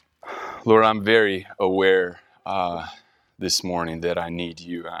Lord, I'm very aware this morning that I need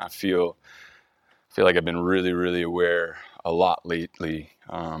you. I feel like I've been really, really aware a lot lately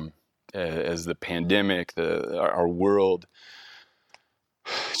as the pandemic, our world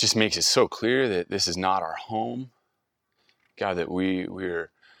just makes it so clear that this is not our home. God, that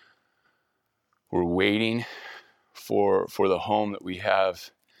we're waiting for the home that we have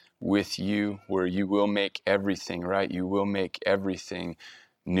with you, where you will make everything right. You will make everything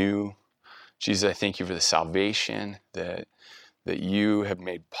new. Jesus, I thank you for the salvation that you have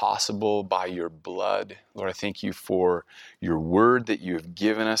made possible by your blood. Lord, I thank you for your word that you have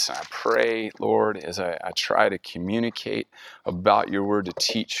given us. And I pray, Lord, as I try to communicate about your word, to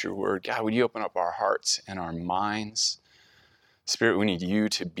teach your word, God, would you open up our hearts and our minds? Spirit, we need you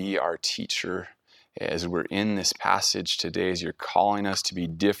to be our teacher as we're in this passage today, as you're calling us to be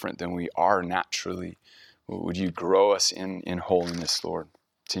different than we are naturally. Would you grow us in holiness, Lord?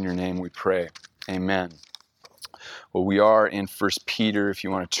 It's in your name we pray. Amen. Well, we are in 1 Peter, if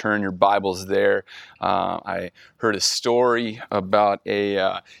you want to turn your Bibles there. I heard a story about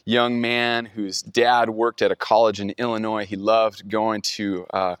a young man whose dad worked at a college in Illinois. He loved going to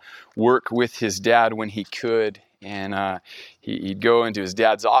work with his dad when he could, and he'd go into his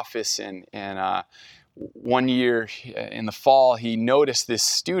dad's office, and one year in the fall, he noticed this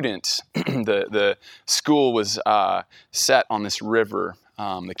student. The school was set on this river.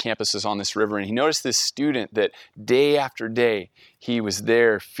 The campus is on this river, and he noticed this student that day after day, he was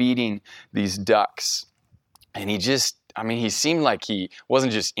there feeding these ducks. And he seemed like he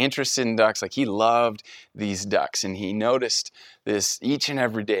wasn't just interested in ducks, like he loved these ducks. And he noticed this each and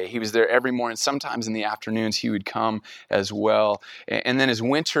every day. He was there every morning. Sometimes in the afternoons he would come as well. And then as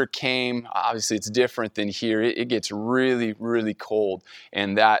winter came, obviously it's different than here. It gets really, really cold.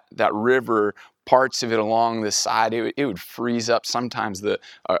 And that river, parts of it along the side, it would freeze up. Sometimes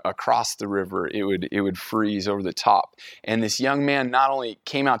across the river, it would freeze over the top. And this young man not only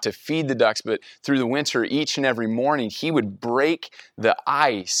came out to feed the ducks, but through the winter, each and every morning, he would break the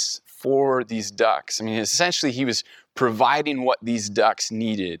ice for these ducks. I mean, essentially, he was providing what these ducks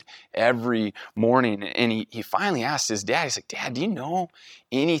needed every morning. And he finally asked his dad, he's like, "Dad, do you know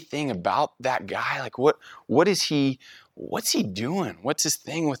anything about that guy? Like, what's he doing? What's his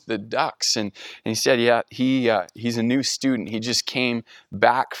thing with the ducks?" And he said, "Yeah, he's a new student. He just came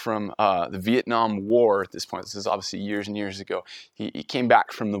back from the Vietnam War at this point." This is obviously years and years ago. He came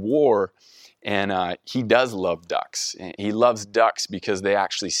back from the war, and he does love ducks. He loves ducks because they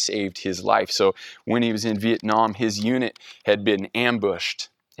actually saved his life. So when he was in Vietnam, his unit had been ambushed,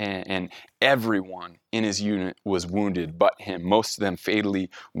 and everyone in his unit was wounded but him, most of them fatally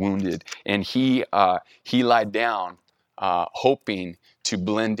wounded. And he lied down, hoping to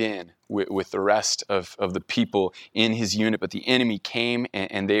blend in with the rest of the people in his unit. But the enemy came,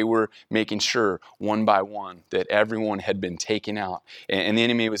 and they were making sure one by one that everyone had been taken out. And the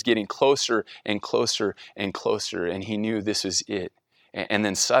enemy was getting closer and closer and closer, and he knew this was it. And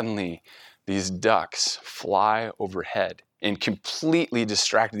then suddenly, these ducks fly overhead and completely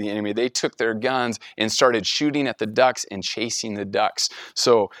distracted the enemy. They took their guns and started shooting at the ducks and chasing the ducks.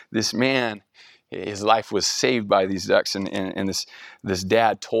 So this man, his life was saved by these ducks, and this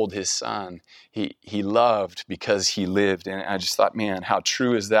dad told his son he loved because he lived. And I just thought, man, how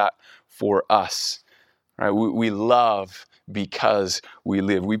true is that for us? Right? We love because we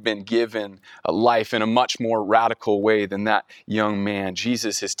live. We've been given a life in a much more radical way than that young man.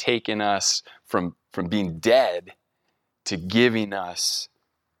 Jesus has taken us from being dead to giving us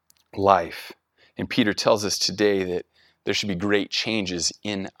life. And Peter tells us today that there should be great changes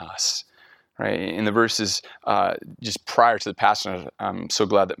in us. Right? In the verses just prior to the passage, I'm so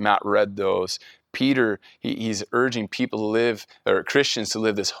glad that Matt read those. Peter, he's urging people to live, or Christians to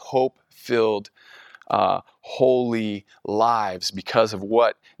live this hope-filled, holy lives because of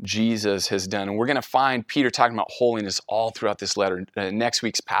what Jesus has done. And we're going to find Peter talking about holiness all throughout this letter. Next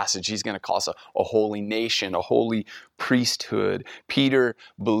week's passage, he's going to call us a holy nation, a holy priesthood. Peter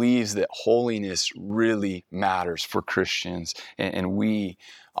believes that holiness really matters for Christians, and we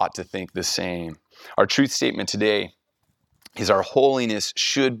ought to think the same. Our truth statement today is our holiness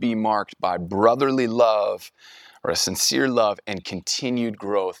should be marked by brotherly love, or a sincere love, and continued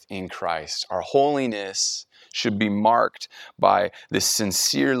growth in Christ. Our holiness should be marked by this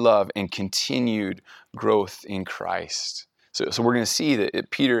sincere love and continued growth in Christ. So we're going to see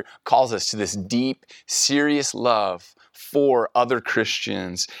that Peter calls us to this deep, serious love for other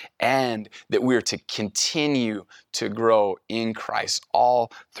Christians, and that we're to continue to grow in Christ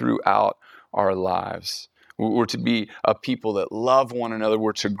all throughout our lives. We're to be a people that love one another.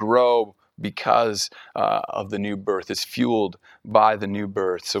 We're to grow because of the new birth. It's fueled by the new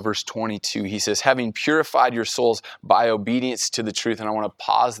birth. So verse 22, he says, having purified your souls by obedience to the truth. And I want to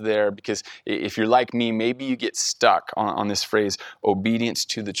pause there because if you're like me, maybe you get stuck on this phrase, obedience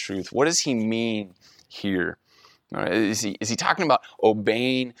to the truth. What does he mean here? Is he talking about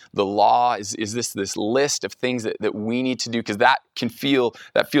obeying the law? Is this list of things that we need to do? Because that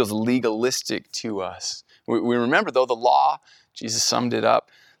feels legalistic to us. We remember, though, the law, Jesus summed it up,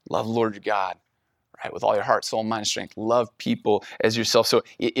 love the Lord your God, right? With all your heart, soul, mind, and strength. Love people as yourself. So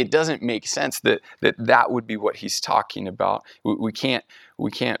it doesn't make sense that would be what he's talking about. We can't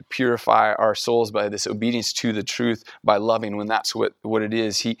purify our souls by this obedience to the truth by loving when that's what it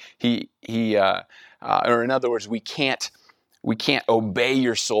is. Or in other words, we can't obey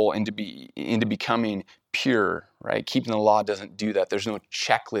your soul into becoming pure, right? Keeping the law doesn't do that. There's no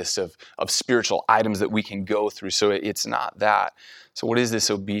checklist of spiritual items that we can go through. So it's not that. So what is this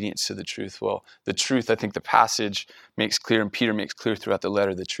obedience to the truth? Well, the truth, I think the passage makes clear, and Peter makes clear throughout the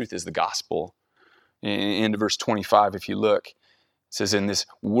letter, the truth is the gospel. In verse 25, if you look, it says, and this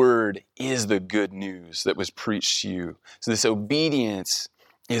word is the good news that was preached to you. So this obedience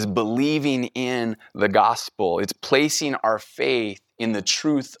is believing in the gospel. It's placing our faith in the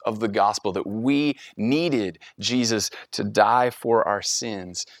truth of the gospel, that we needed Jesus to die for our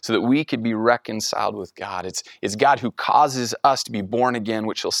sins so that we could be reconciled with God. It's God who causes us to be born again,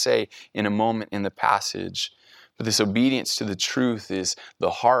 which he'll say in a moment in the passage. But this obedience to the truth is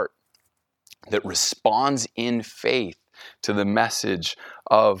the heart that responds in faith to the message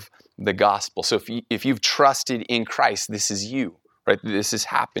of the gospel. So if you've trusted in Christ, this is you. Right? This has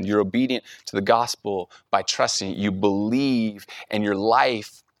happened. You're obedient to the gospel by trusting. You believe, and your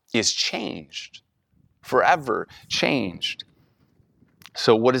life is changed, forever changed.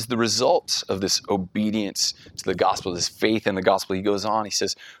 So what is the result of this obedience to the gospel, this faith in the gospel? He goes on, he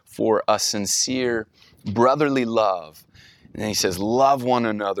says, for a sincere brotherly love. And then he says, love one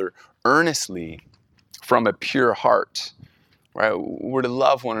another earnestly from a pure heart. Right? We're to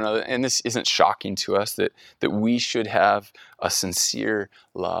love one another, and this isn't shocking to us that we should have a sincere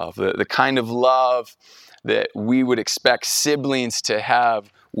love, the kind of love that we would expect siblings to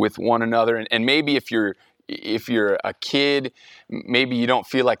have with one another. And maybe if you're a kid, maybe you don't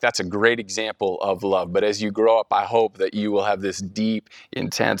feel like that's a great example of love. But as you grow up, I hope that you will have this deep,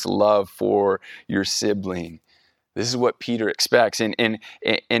 intense love for your sibling. This is what Peter expects. And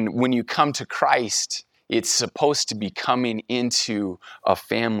when you come to Christ, it's supposed to be coming into a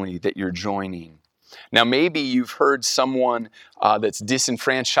family that you're joining. Now, maybe you've heard someone that's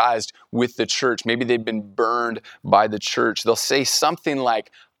disenfranchised with the church. Maybe they've been burned by the church. They'll say something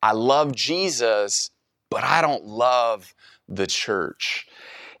like, I love Jesus, but I don't love the church.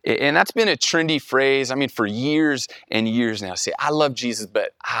 And that's been a trendy phrase, for years and years now. Say, I love Jesus,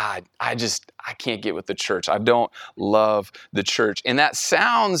 but I can't get with the church. I don't love the church. And at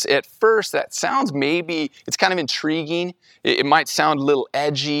first, maybe, it's kind of intriguing. It might sound a little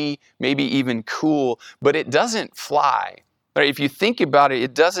edgy, maybe even cool, but it doesn't fly. Right? If you think about it,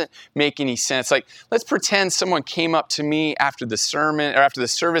 it doesn't make any sense. Like, let's pretend someone came up to me after the sermon or after the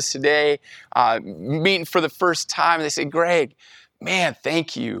service today, meeting for the first time, and they say, Greg, man,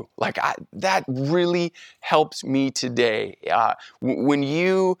 thank you. That really helps me today. When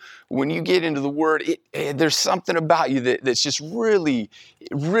you get into the Word, there's something about you that's just really,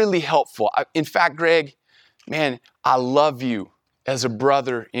 really helpful. In fact, Greg, man, I love you as a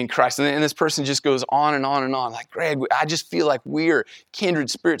brother in Christ. And this person just goes on and on and on. Like, Greg, I just feel like we're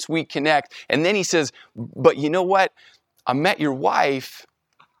kindred spirits. We connect. And then he says, but you know what? I met your wife.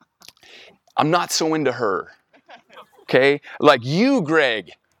 I'm not so into her. Okay, like you,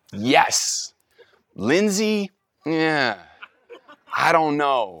 Greg, yes. Lindsay, yeah, I don't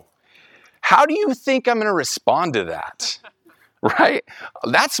know. How do you think I'm going to respond to that? Right?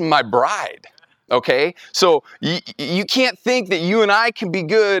 That's my bride. Okay, so you can't think that you and I can be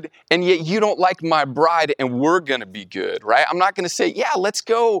good, and yet you don't like my bride, and we're going to be good, right? I'm not going to say, yeah, let's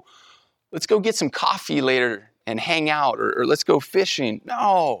go get some coffee later and hang out, or let's go fishing.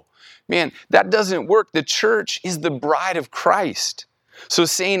 No. Man, that doesn't work. The church is the bride of Christ. So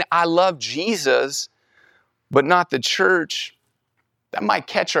saying, I love Jesus, but not the church, that might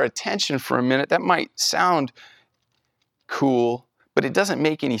catch our attention for a minute. That might sound cool, but it doesn't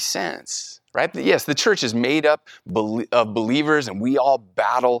make any sense, right? Yes, the church is made up of believers, and we all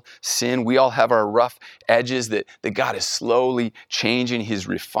battle sin. We all have our rough edges that God is slowly changing. He's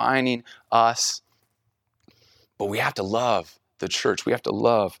refining us. But we have to love the church. We have to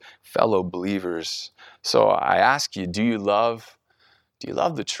love fellow believers. So I ask you, do you love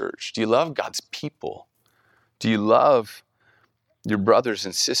the church? Do you love God's people? Do you love your brothers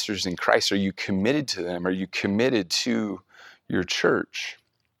and sisters in Christ? Are you committed to them? Are you committed to your church?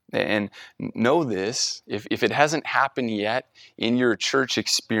 And know this, if it hasn't happened yet in your church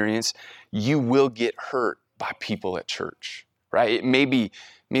experience, you will get hurt by people at church, right? It may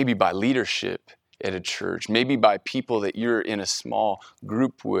be by leadership at a church, maybe by people that you're in a small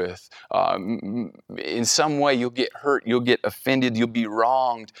group with. In some way, you'll get hurt, you'll get offended, you'll be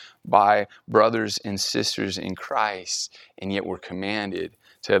wronged by brothers and sisters in Christ, and yet we're commanded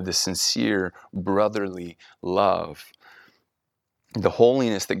to have the sincere brotherly love. The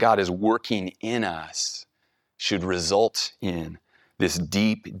holiness that God is working in us should result in this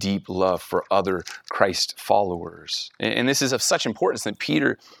deep, deep love for other Christ followers. And this is of such importance that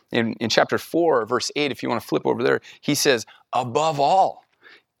Peter, in chapter 4, verse 8, if you want to flip over there, he says, above all,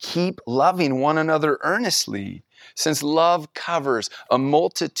 keep loving one another earnestly, since love covers a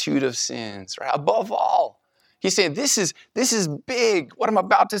multitude of sins. Right? Above all. He's saying, this is big. What I'm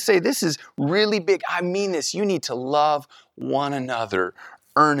about to say, this is really big. I mean this. You need to love one another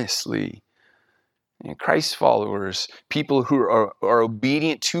earnestly. And Christ followers, people who are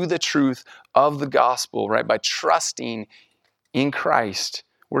obedient to the truth of the gospel, right? By trusting in Christ,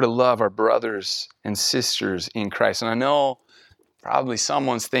 we're to love our brothers and sisters in Christ. And I know probably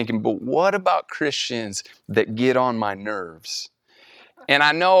someone's thinking, but what about Christians that get on my nerves? And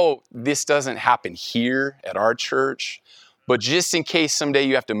I know this doesn't happen here at our church, but just in case someday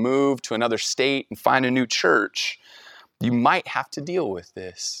you have to move to another state and find a new church, you might have to deal with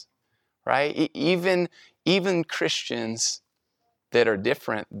this, right? Even Christians that are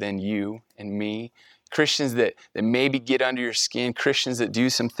different than you and me, Christians that maybe get under your skin, Christians that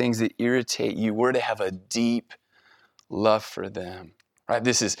do some things that irritate you, we're to have a deep love for them. Right?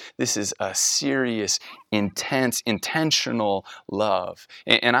 This is a serious, intense, intentional love.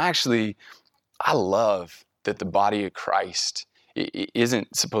 And I love that the body of Christ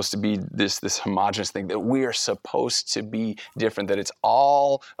isn't supposed to be this homogenous thing, that we are supposed to be different, that it's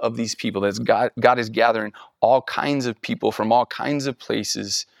all of these people, that God is gathering all kinds of people from all kinds of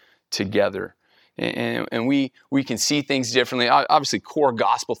places together. And we can see things differently. Obviously, core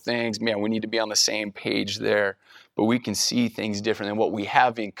gospel things, man, we need to be on the same page there. But we can see things differently. And what we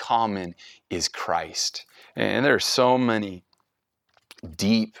have in common is Christ. And there are so many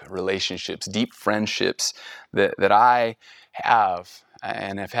deep relationships, deep friendships that I have,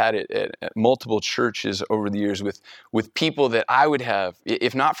 and I've had it at multiple churches over the years with people that I would have,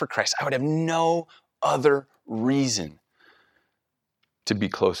 if not for Christ, I would have no other reason to be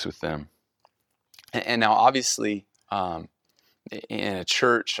close with them. And now, obviously, in a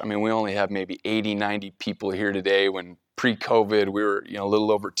church, I mean, we only have maybe 80, 90 people here today. When pre-COVID, we were a little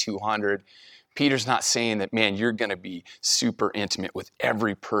over 200. Peter's not saying that, man, you're going to be super intimate with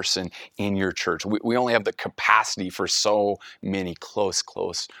every person in your church. We only have the capacity for so many close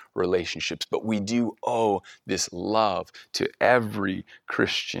relationships. But we do owe this love to every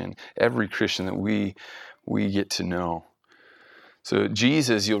Christian that we get to know. So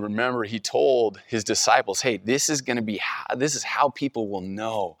Jesus, you'll remember, he told his disciples, hey, this is how people will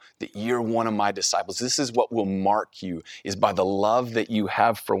know that you're one of my disciples. This is what will mark you, is by the love that you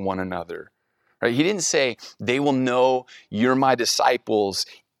have for one another. Right? He didn't say they will know you're my disciples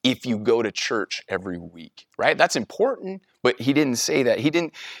if you go to church every week. Right? That's important, but he didn't say that. He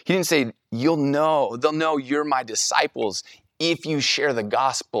didn't say they'll know you're my disciples if you share the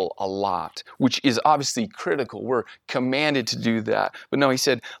gospel a lot, which is obviously critical. We're commanded to do that. But no, he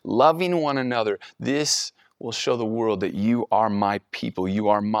said, loving one another, this will show the world that you are my people, you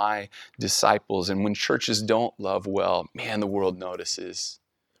are my disciples. And when churches don't love well, man, the world notices.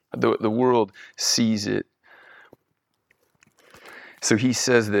 The world sees it. So he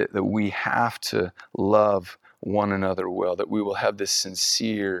says that we have to love one another well, that we will have this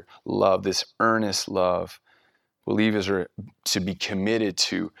sincere love, this earnest love. Believers are to be committed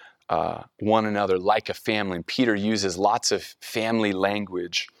to one another like a family. And Peter uses lots of family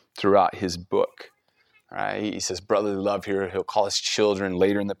language throughout his book. Right? He says brotherly love here. He'll call us children.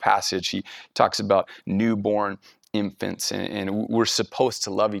 Later in the passage, he talks about newborn infants, and we're supposed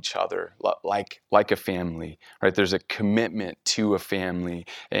to love each other like a family. Right? There's a commitment to a family,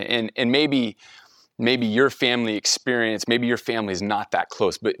 and maybe your family experience, maybe your family is not that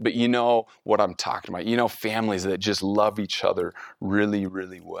close, but you know what I'm talking about. You know, families that just love each other really,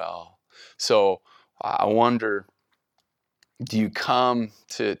 really well. So I wonder, do you come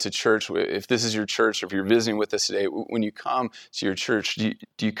to church, if this is your church, or if you're visiting with us today, when you come to your church, do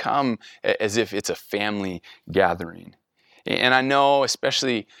you come as if it's a family gathering? And I know,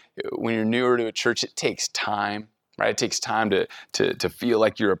 especially when you're newer to a church, it takes time right? It takes time to feel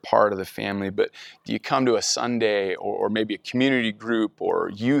like you're a part of the family. But do you come to a Sunday or maybe a community group or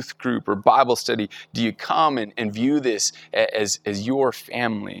youth group or Bible study? Do you come and view this as your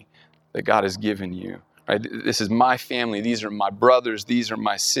family that God has given you? Right? This is my family. These are my brothers. These are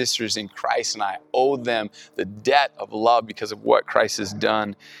my sisters in Christ, and I owe them the debt of love because of what Christ has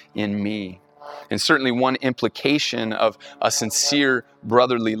done in me. And certainly one implication of a sincere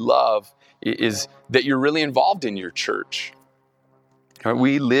brotherly love is that you're really involved in your church. Right?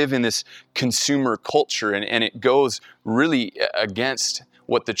 We live in this consumer culture, and it goes really against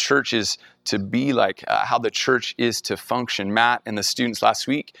what the church is to be like, how the church is to function. Matt and the students last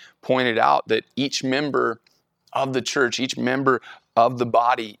week pointed out that each member of the church, each member of the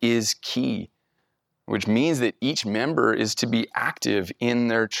body is key, which means that each member is to be active in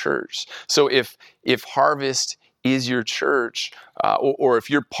their church. So if Harvest is your church, or if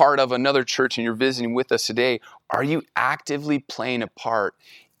you're part of another church and you're visiting with us today, are you actively playing a part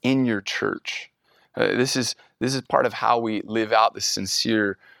in your church? This is part of how we live out the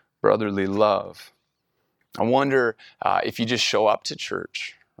sincere brotherly love. I wonder if you just show up to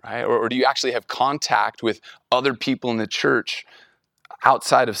church, right? Or do you actually have contact with other people in the church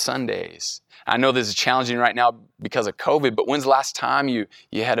outside of Sundays? I know this is challenging right now because of COVID, but when's the last time you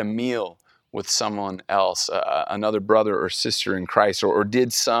had a meal with someone else, another brother or sister in Christ, or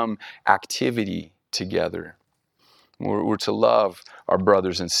did some activity together? We're to love our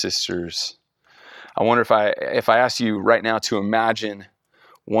brothers and sisters. I wonder if I ask you right now to imagine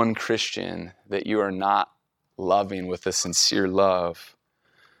one Christian that you are not loving with a sincere love,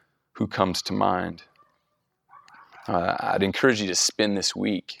 who comes to mind? I'd encourage you to spend this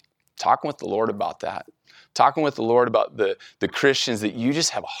week talking with the Lord about that. Talking with the Lord about the Christians that you just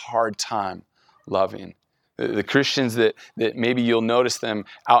have a hard time loving. The Christians that maybe you'll notice them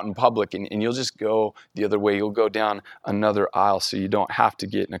out in public and you'll just go the other way. You'll go down another aisle so you don't have to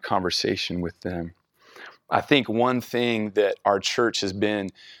get in a conversation with them. I think one thing that our church has been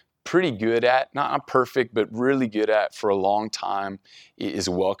pretty good at, not perfect, but really good at for a long time, is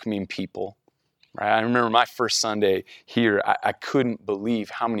welcoming people. Right? I remember my first Sunday here, I couldn't believe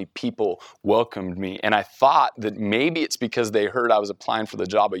how many people welcomed me. And I thought that maybe it's because they heard I was applying for the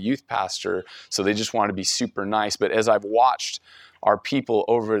job of youth pastor, so they just wanted to be super nice. But as I've watched our people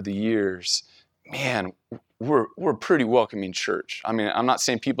over the years, man, we're a pretty welcoming church. I mean, I'm not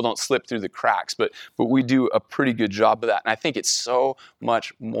saying people don't slip through the cracks, but we do a pretty good job of that. And I think it's so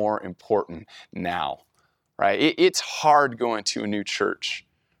much more important now, right? It's hard going to a new church.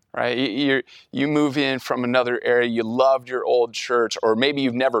 Right? You move in from another area, you loved your old church, or maybe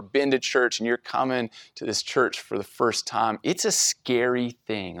you've never been to church and you're coming to this church for the first time. It's a scary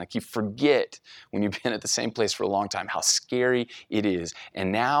thing. Like, you forget when you've been at the same place for a long time how scary it is.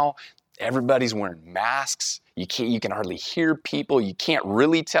 And now everybody's wearing masks. You can hardly hear people. You can't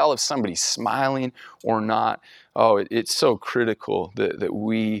really tell if somebody's smiling or not. Oh, it's so critical that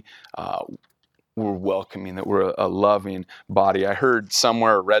we're welcoming, that we're a loving body. I heard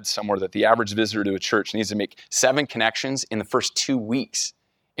somewhere, or read somewhere, that the average visitor to a church needs to make 7 connections in the first 2 weeks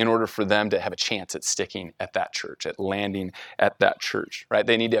in order for them to have a chance at sticking at that church, at landing at that church, right?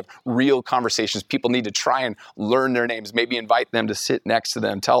 They need to have real conversations. People need to try and learn their names, maybe invite them to sit next to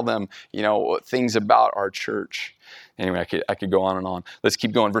them, tell them, things about our church. Anyway, I could go on and on. Let's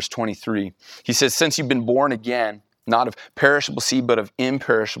keep going. Verse 23. He says, since you've been born again, not of perishable seed, but of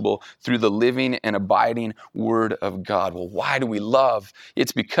imperishable, through the living and abiding word of God. Well, why do we love?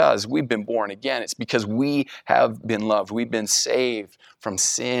 It's because we've been born again. It's because we have been loved. We've been saved from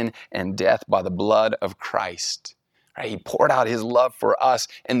sin and death by the blood of Christ. Right? He poured out his love for us,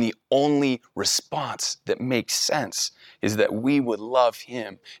 and the only response that makes sense is that we would love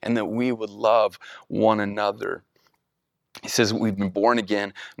him and that we would love one another. He says we've been born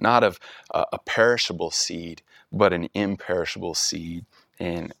again, not of a perishable seed, but an imperishable seed.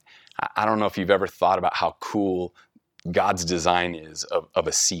 And I don't know if you've ever thought about how cool God's design is of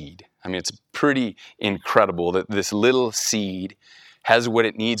a seed. I mean, it's pretty incredible that this little seed has what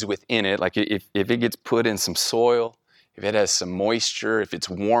it needs within it. Like, if it gets put in some soil, if it has some moisture, if it's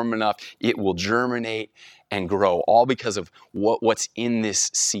warm enough, it will germinate and grow, all because of what's in this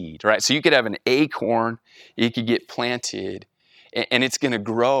seed, right? So you could have an acorn, it could get planted, and it's going to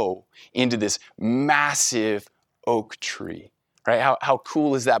grow into this massive oak tree, right? How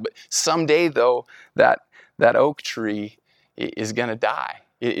cool is that? But someday, though, that oak tree is going to die.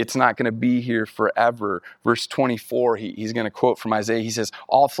 It's not going to be here forever. Verse 24, he's going to quote from Isaiah. He says,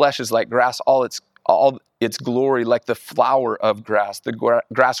 all flesh is like grass, all its glory like the flower of grass. The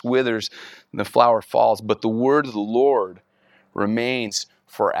grass withers and the flower falls, but the word of the Lord remains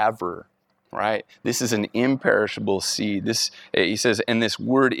forever. right? This is an imperishable seed. He says, and this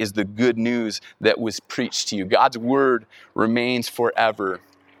word is the good news that was preached to you. God's word remains forever.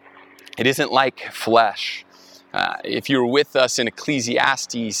 It isn't like flesh. If you were with us in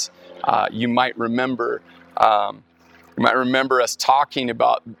Ecclesiastes, you might remember us talking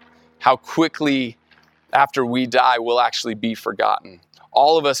about how quickly after we die we'll actually be forgotten.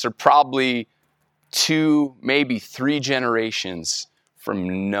 All of us are probably 2, maybe 3 generations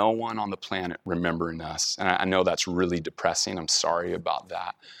from no one on the planet remembering us. And I know that's really depressing. I'm sorry about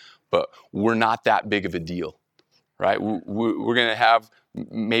that. But we're not that big of a deal, right? We're going to have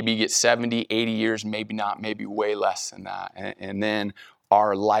maybe get 70, 80 years, maybe not, maybe way less than that. And then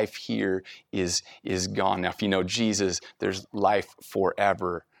our life here is gone. Now, if you know Jesus, there's life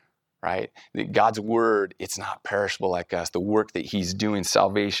forever, right? God's word, it's not perishable like us. The work that he's doing,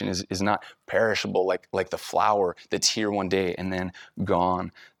 salvation, is not perishable like the flower that's here one day and then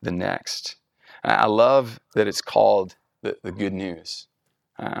gone the next. I love that it's called the good news.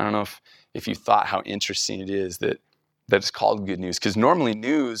 I don't know if you thought how interesting it is that it's called good news, because normally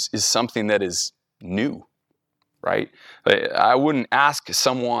news is something that is new, right? I wouldn't ask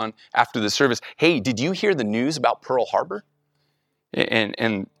someone after the service, hey, did you hear the news about Pearl Harbor?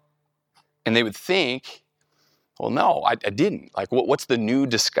 And they would think, well, no, I didn't. Like, what's the new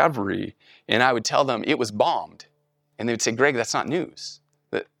discovery? And I would tell them it was bombed. And they would say, Greg, that's not news.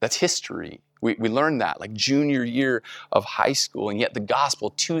 That's history. We learned that like junior year of high school. And yet the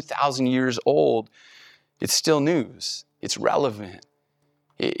gospel, 2,000 years old, it's still news. It's relevant.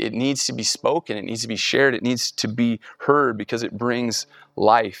 It needs to be spoken. It needs to be shared. It needs to be heard because it brings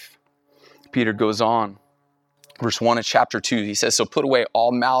life. Peter goes on. Verse 1 of chapter 2, he says, so put away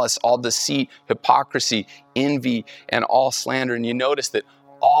all malice, all deceit, hypocrisy, envy, and all slander. And you notice that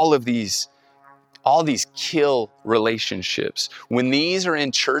all these kill relationships. When these are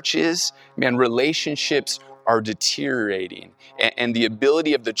in churches, man, relationships are deteriorating. And the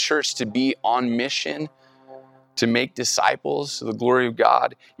ability of the church to be on mission, to make disciples to the glory of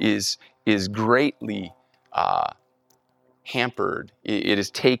God is greatly hampered. It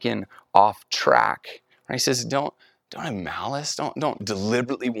is taken off track. He says, don't have malice. Don't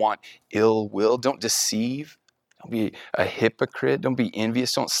deliberately want ill will. Don't deceive. Don't be a hypocrite. Don't be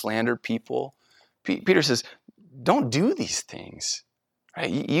envious. Don't slander people. Peter says, don't do these things. Right?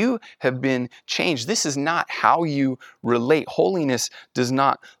 You have been changed. This is not how you relate. Holiness does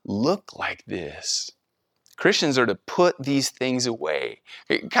not look like this. Christians are to put these things away.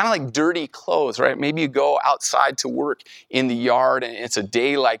 Kind of like dirty clothes, right? Maybe you go outside to work in the yard and it's a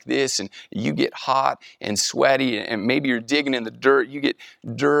day like this and you get hot and sweaty and maybe you're digging in the dirt. You get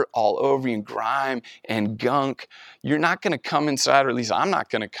dirt all over you and grime and gunk. You're not going to come inside, or at least I'm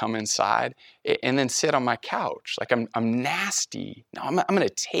not going to come inside and then sit on my couch. Like I'm nasty. No, I'm going to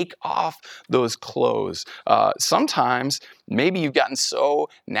take off those clothes. Sometimes maybe you've gotten so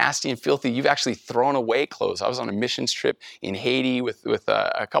nasty and filthy, you've actually thrown away clothes. I was on a missions trip in Haiti with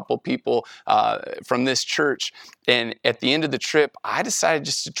a couple people from this church. And at the end of the trip, I decided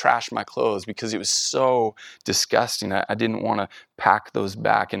just to trash my clothes because it was so disgusting. I didn't want to pack those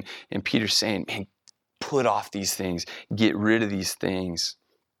back. And Peter's saying, man, put off these things. Get rid of these things.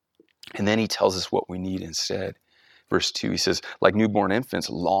 And then he tells us what we need instead. Verse 2, he says, like newborn infants,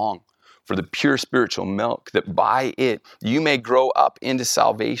 long for the pure spiritual milk, that by it you may grow up into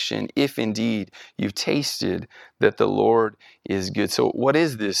salvation, if indeed you've tasted that the Lord is good. So what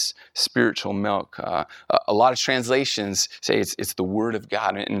is this spiritual milk? A lot of translations say it's the Word of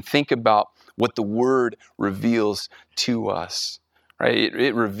God. And think about what the Word reveals to us. Right?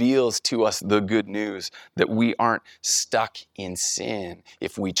 It reveals to us the good news that we aren't stuck in sin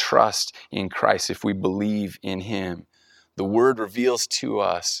if we trust in Christ, if we believe in Him. The Word reveals to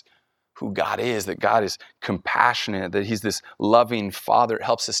us who God is, that God is compassionate, that He's this loving Father. It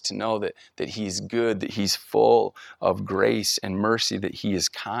helps us to know that He's good, that He's full of grace and mercy, that He is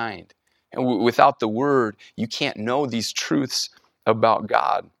kind. And without the Word, you can't know these truths about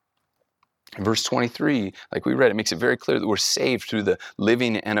God. In verse 23, like we read, it makes it very clear that we're saved through the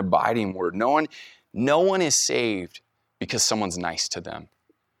living and abiding Word. No one is saved because someone's nice to them.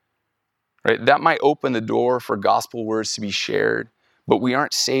 Right? That might open the door for gospel words to be shared, but we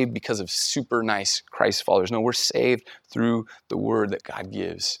aren't saved because of super nice Christ followers. No, we're saved through the Word that God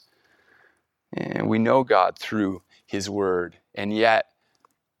gives. And we know God through His Word. And yet,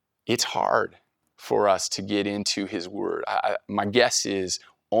 it's hard for us to get into His Word. My guess is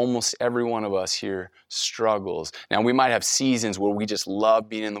almost every one of us here struggles. Now, we might have seasons where we just love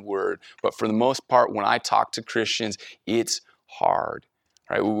being in the Word, but for the most part, when I talk to Christians, it's hard.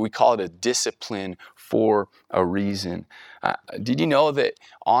 right? We call it a discipline for a reason. Did you know that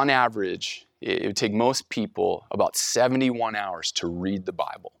on average, it would take most people about 71 hours to read the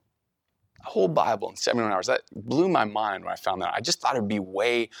Bible? A whole Bible in 71 hours. That blew my mind when I found that. I just thought it'd be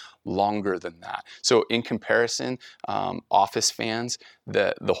way longer than that. So in comparison, Office fans,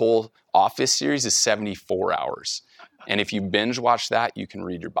 the whole Office series is 74 hours. And if you binge watch that, you can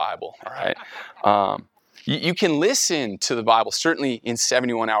read your Bible, all right? You can listen to the Bible, certainly in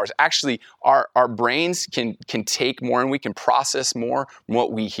 71 hours. Actually, our brains can take more and we can process more from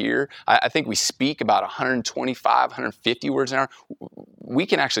what we hear. I think we speak about 125, 150 words an hour. We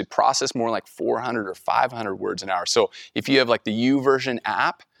can actually process more like 400 or 500 words an hour. So if you have like the YouVersion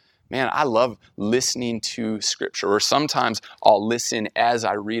app, man, I love listening to scripture. Or sometimes I'll listen as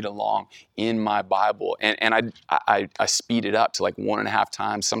I read along in my Bible. And I speed it up to like 1.5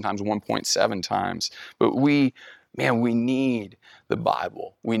 times, sometimes 1.7 times. But we need the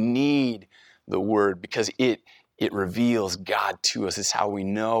Bible. We need the Word because it reveals God to us. It's how we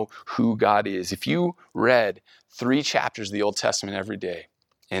know who God is. If you read 3 chapters of the Old Testament every day,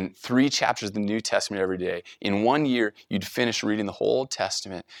 and 3 chapters of the New Testament every day, in 1 year, you'd finish reading the whole Old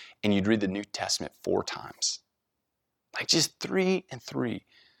Testament and you'd read the New Testament 4 times. Like just 3 and 3.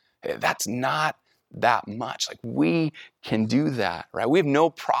 That's not that much. Like we can do that, right? We have no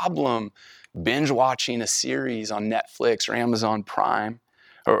problem binge watching a series on Netflix or Amazon Prime.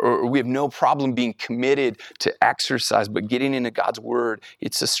 Or we have no problem being committed to exercise, but getting into God's Word,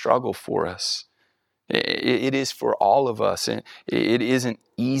 it's a struggle for us. It is for all of us, and it isn't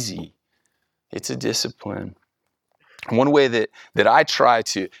easy. It's a discipline. One way that I try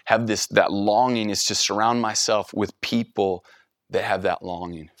to have that longing is to surround myself with people that have that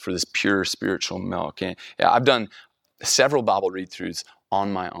longing for this pure spiritual milk. And I've done several Bible read-throughs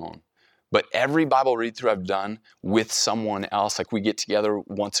on my own. But every Bible read-through I've done with someone else, like we get together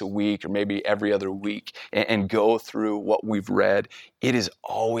once a week or maybe every other week and go through what we've read, it has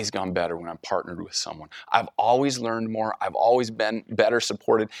always gone better when I'm partnered with someone. I've always learned more. I've always been better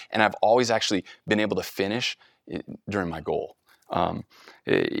supported, and I've always actually been able to finish during my goal. I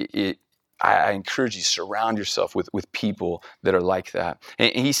encourage you, surround yourself with people that are like that.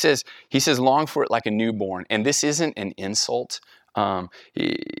 And he says, long for it like a newborn. And this isn't an insult.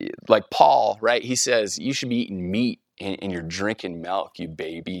 Like Paul, right? He says, you should be eating meat and you're drinking milk, you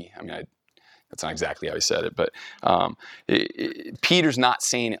baby. I mean, that's not exactly how he said it, but Peter's not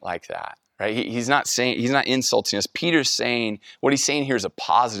saying it like that, right? He's not insulting us. Peter's saying, what he's saying here is a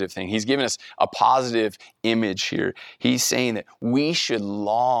positive thing. He's giving us a positive image here. He's saying that we should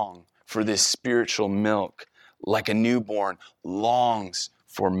long for this spiritual milk like a newborn longs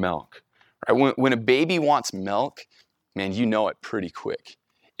for milk, right? When a baby wants milk, man, you know it pretty quick.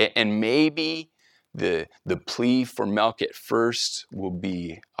 And maybe the plea for milk at first will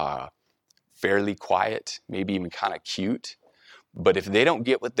be fairly quiet, maybe even kind of cute. But if they don't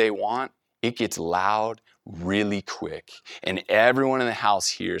get what they want, it gets loud really quick. And everyone in the house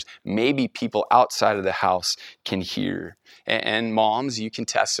hears. Maybe people outside of the house can hear. And moms, you can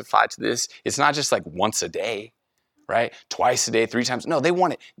testify to this. It's not just like once a day, right? Twice a day, 3 times. No, they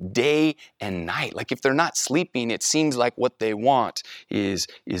want it day and night. Like if they're not sleeping, it seems like what they want is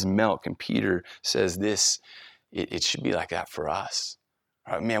milk. And Peter says this, it should be like that for us.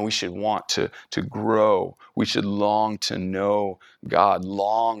 Right? Man, we should want to grow. We should long to know God,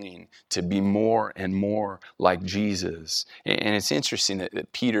 longing to be more and more like Jesus. And it's interesting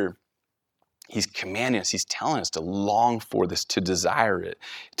that Peter, he's commanding us, he's telling us to long for this, to desire it.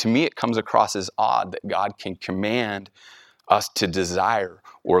 To me, it comes across as odd that God can command us to desire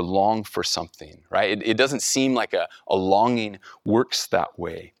or long for something, right? It doesn't seem like a longing works that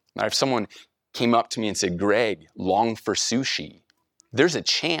way. Now, if someone came up to me and said, Greg, long for sushi, there's a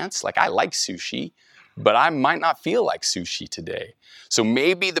chance, like I like sushi, but I might not feel like sushi today. So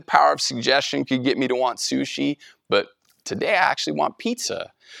maybe the power of suggestion could get me to want sushi, but today I actually want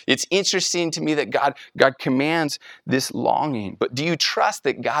pizza. It's interesting to me that God commands this longing. But do you trust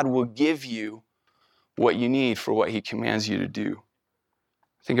that God will give you what you need for what he commands you to do?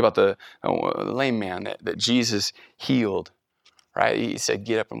 Think about the lame man that Jesus healed, right? He said,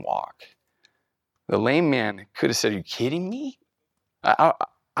 get up and walk. The lame man could have said, are you kidding me? I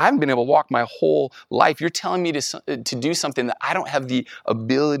haven't been able to walk my whole life. You're telling me to do something that I don't have the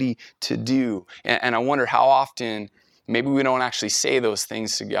ability to do. And I wonder how often maybe we don't actually say those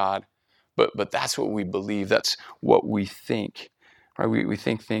things to God, but that's what we believe. That's what we think. Right? We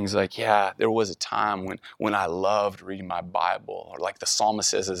think things like, yeah, there was a time when I loved reading my Bible, or like the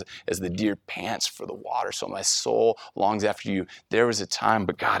psalmist says, as the deer pants for the water, so my soul longs after you. There was a time,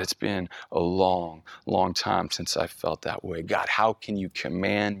 but God, it's been a long, long time since I felt that way. God, how can you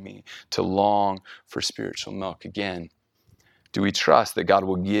command me to long for spiritual milk again? Do we trust that God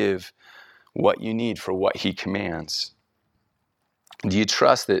will give what you need for what he commands? Do you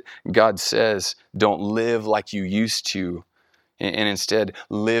trust that God says, don't live like you used to, and instead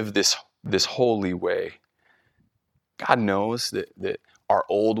live this holy way? God knows that our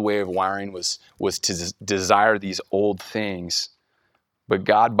old way of wiring was to desire these old things, but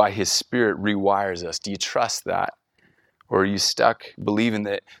God, by his Spirit, rewires us. Do you trust that? Or are you stuck believing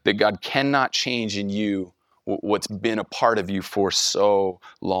that God cannot change in you what's been a part of you for so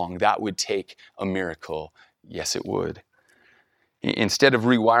long? That would take a miracle. Yes, it would. Instead of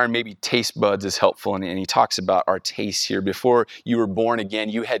rewiring, maybe taste buds is helpful. And he talks about our tastes here. Before you were born again,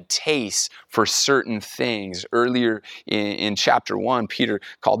 you had tastes for certain things. Earlier in chapter 1, Peter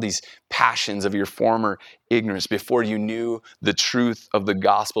called these passions of your former ignorance. Before you knew the truth of the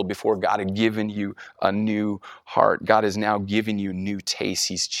gospel, before God had given you a new heart, God is now giving you new tastes.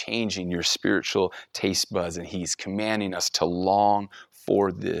 He's changing your spiritual taste buds, and he's commanding us to long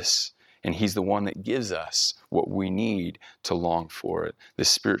for this. And he's the one that gives us what we need to long for it, this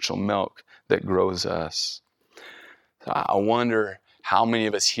spiritual milk that grows us. So I wonder how many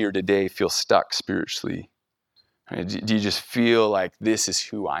of us here today feel stuck spiritually. Do you just feel like this is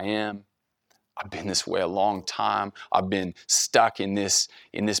who I am? I've been this way a long time. I've been stuck in this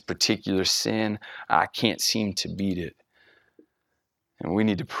particular sin. I can't seem to beat it. And we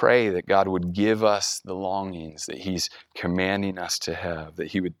need to pray that God would give us the longings that he's commanding us to have, that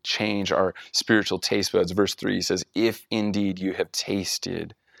he would change our spiritual taste buds. Verse 3 says, if indeed you have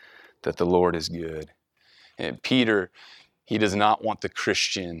tasted that the Lord is good. And Peter, he does not want the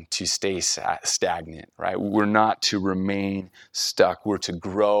Christian to stay stagnant, right? We're not to remain stuck. We're to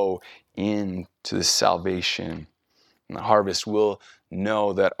grow into the salvation. And the harvest will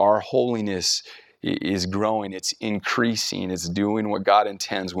know that our holiness is growing, it's increasing, it's doing what God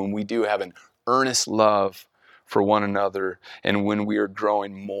intends when we do have an earnest love for one another, and when we are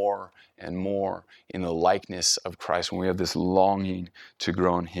growing more and more in the likeness of Christ, when we have this longing to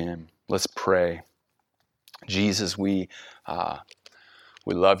grow in him. Let's pray. Jesus, we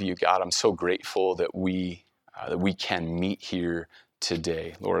love you, God. I'm so grateful that we can meet here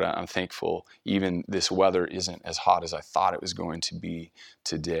today. Lord, I'm thankful even this weather isn't as hot as I thought it was going to be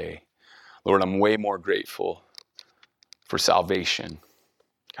today. Lord, I'm way more grateful for salvation.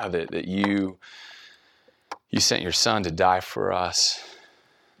 God, that you sent your son to die for us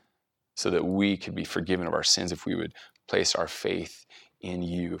so that we could be forgiven of our sins if we would place our faith in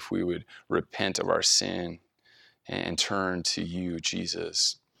you, if we would repent of our sin and turn to you,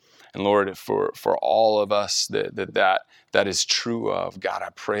 Jesus. And Lord, for all of us that is true of, God, I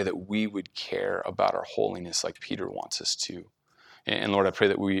pray that we would care about our holiness like Peter wants us to. And Lord, I pray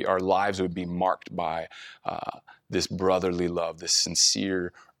that our lives would be marked by this brotherly love, this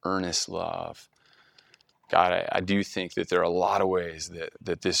sincere, earnest love. God, I do think that there are a lot of ways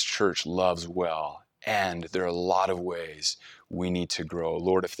that this church loves well, and there are a lot of ways we need to grow.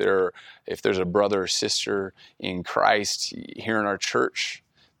 Lord, if there's a brother or sister in Christ here in our church,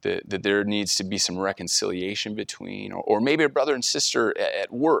 that there needs to be some reconciliation between, or maybe a brother and sister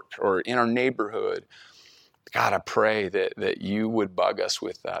at work or in our neighborhood, God, I pray that you would bug us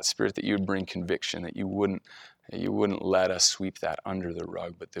with that Spirit, that you would bring conviction, that you wouldn't let us sweep that under the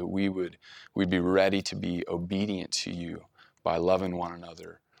rug, but that we'd be ready to be obedient to you by loving one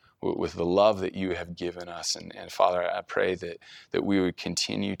another with the love that you have given us. And Father, I pray that we would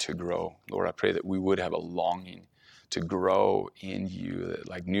continue to grow. Lord, I pray that we would have a longing to grow in you, that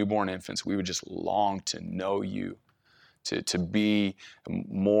like newborn infants, we would just long to know you, to be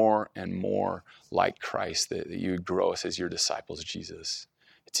more and more like Christ, that you would grow us as your disciples, Jesus.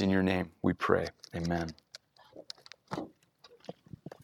 It's in your name we pray. Amen.